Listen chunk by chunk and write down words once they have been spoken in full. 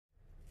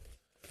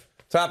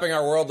Topping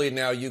our world lead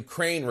now,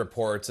 Ukraine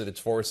reports that its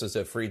forces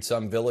have freed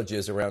some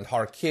villages around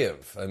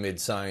Kharkiv amid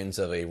signs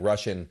of a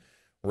Russian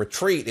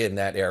retreat in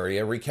that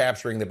area.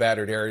 Recapturing the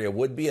battered area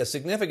would be a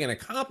significant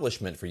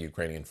accomplishment for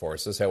Ukrainian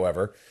forces.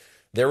 However,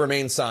 there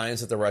remain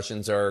signs that the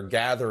Russians are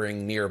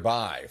gathering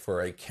nearby for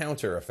a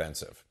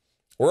counteroffensive.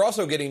 We're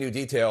also getting new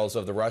details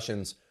of the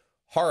Russians'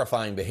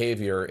 horrifying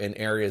behavior in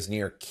areas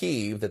near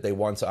Kyiv that they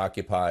once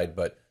occupied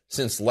but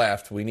since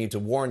left. We need to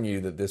warn you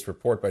that this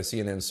report by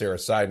CNN's Sarah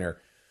Seidner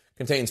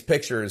contains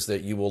pictures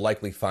that you will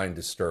likely find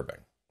disturbing.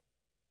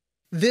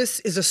 This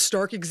is a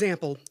stark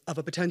example of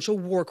a potential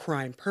war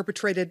crime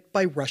perpetrated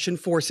by Russian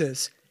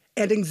forces.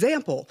 An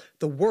example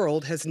the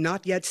world has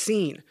not yet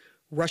seen: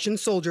 Russian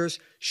soldiers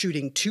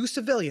shooting 2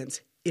 civilians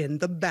in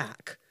the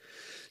back.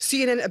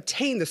 CNN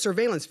obtained the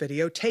surveillance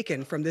video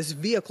taken from this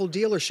vehicle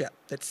dealership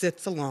that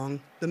sits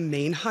along the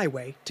main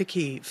highway to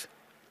Kyiv.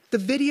 The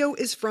video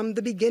is from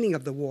the beginning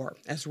of the war,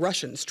 as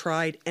Russians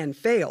tried and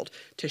failed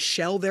to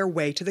shell their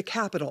way to the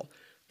capital.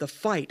 The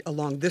fight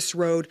along this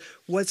road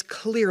was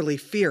clearly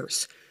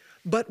fierce.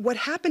 But what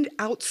happened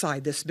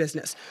outside this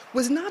business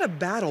was not a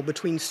battle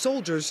between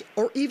soldiers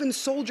or even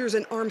soldiers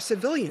and armed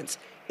civilians.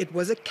 It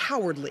was a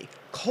cowardly,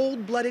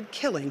 cold-blooded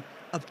killing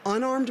of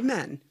unarmed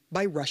men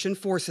by Russian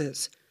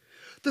forces.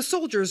 The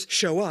soldiers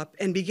show up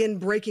and begin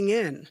breaking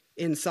in.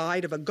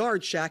 Inside of a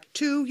guard shack,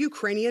 2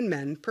 Ukrainian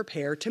men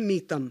prepare to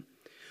meet them.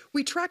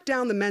 We tracked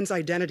down the men's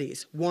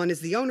identities. One is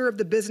the owner of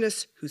the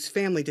business, whose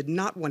family did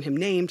not want him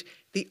named.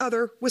 The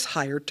other was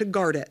hired to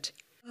guard it.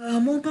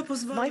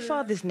 My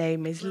father's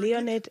name is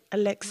Leonid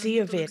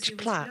Alexeyevich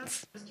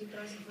Platz.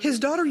 His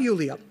daughter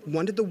Yulia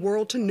wanted the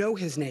world to know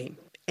his name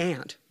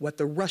and what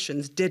the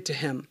Russians did to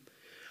him.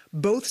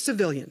 Both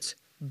civilians,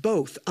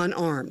 both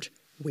unarmed.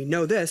 We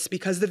know this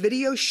because the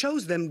video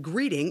shows them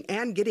greeting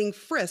and getting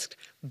frisked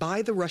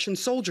by the Russian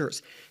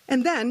soldiers,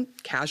 and then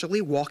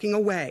casually walking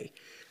away.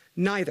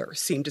 Neither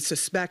seemed to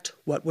suspect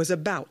what was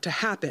about to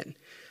happen.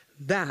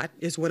 That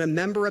is what a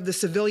member of the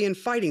civilian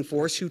fighting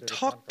force who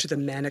talked to the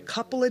men a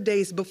couple of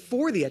days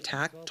before the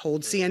attack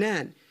told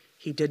CNN.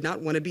 He did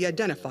not want to be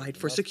identified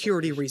for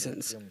security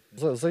reasons.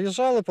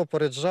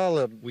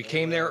 We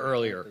came there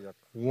earlier,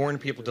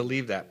 warned people to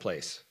leave that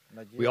place.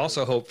 We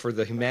also hope for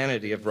the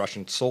humanity of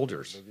Russian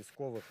soldiers.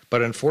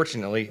 But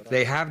unfortunately,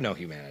 they have no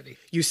humanity.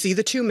 You see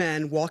the 2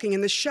 men walking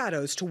in the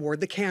shadows toward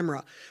the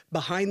camera.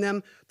 Behind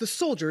them, the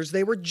soldiers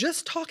they were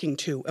just talking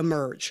to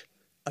emerge.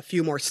 A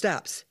few more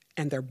steps,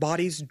 and their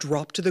bodies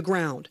drop to the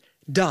ground.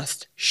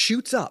 Dust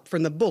shoots up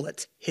from the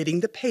bullets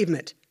hitting the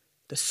pavement.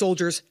 The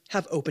soldiers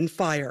have opened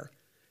fire.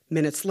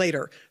 Minutes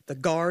later, the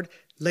guard,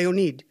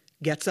 Leonid,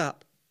 gets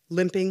up,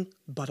 limping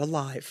but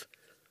alive.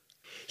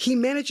 He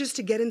manages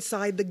to get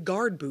inside the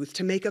guard booth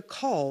to make a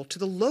call to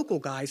the local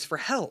guys for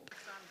help.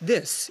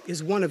 This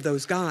is one of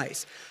those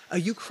guys, a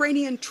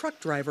Ukrainian truck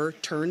driver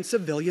turned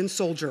civilian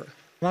soldier.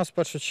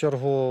 First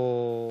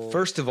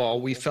of all,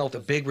 we felt a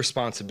big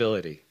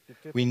responsibility.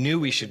 We knew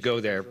we should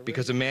go there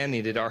because a man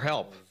needed our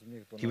help.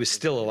 He was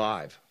still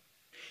alive.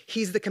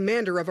 He's the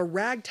commander of a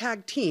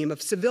ragtag team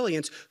of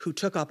civilians who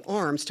took up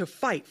arms to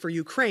fight for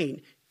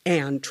Ukraine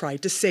and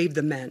tried to save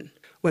the men.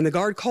 When the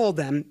guard called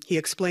them, he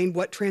explained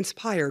what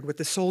transpired with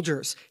the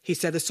soldiers. He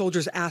said the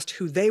soldiers asked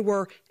who they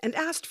were and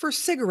asked for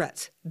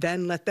cigarettes,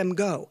 then let them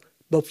go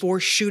before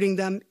shooting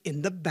them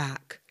in the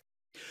back.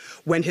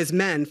 When his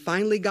men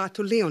finally got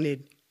to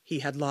Leonid, he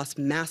had lost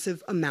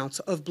massive amounts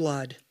of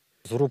blood.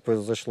 One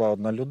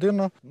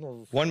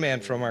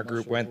man from our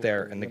group went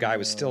there, and the guy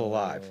was still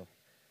alive.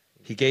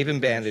 He gave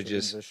him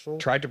bandages,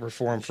 tried to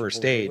perform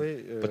first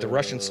aid, but the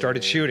Russians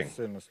started shooting.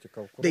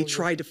 They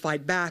tried to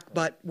fight back,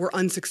 but were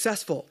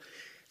unsuccessful.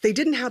 They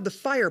didn't have the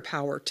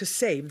firepower to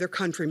save their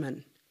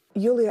countrymen.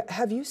 Yulia,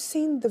 have you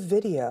seen the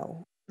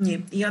video? I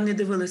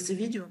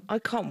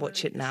can't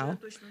watch it now.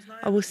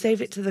 I will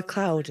save it to the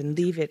cloud and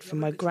leave it for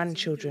my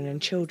grandchildren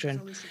and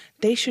children.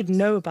 They should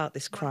know about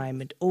this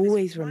crime and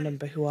always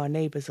remember who our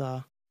neighbors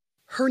are.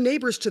 Her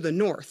neighbors to the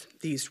north,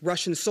 these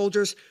Russian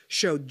soldiers,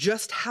 showed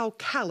just how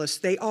callous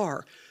they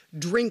are,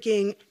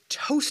 drinking,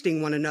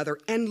 toasting one another,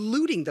 and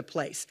looting the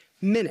place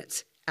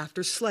minutes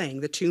after slaying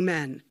the 2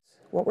 men.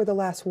 What were the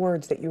last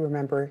words that you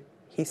remember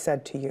he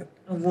said to you?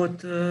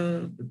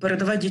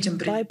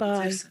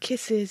 Bye-bye,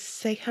 kisses,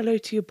 say hello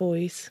to your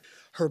boys.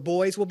 Her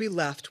boys will be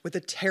left with a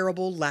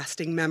terrible,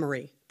 lasting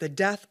memory: the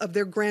death of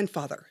their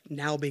grandfather,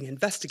 now being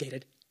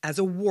investigated as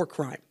a war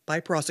crime by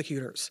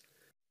prosecutors.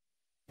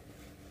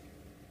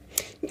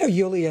 Now,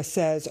 Yulia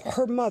says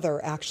her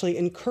mother actually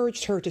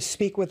encouraged her to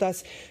speak with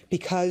us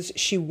because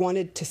she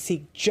wanted to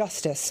seek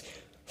justice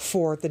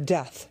for the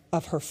death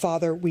of her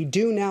father. We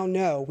do now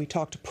know, we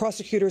talked to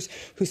prosecutors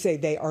who say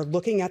they are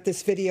looking at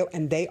this video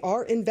and they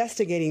are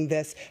investigating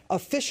this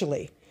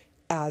officially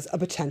as a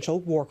potential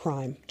war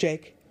crime.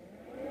 Jake?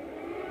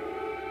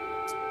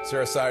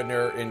 Sarah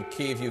Seidner in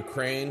Kyiv,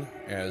 Ukraine,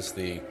 as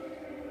the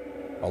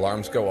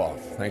alarms go off.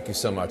 Thank you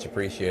so much.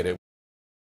 Appreciate it.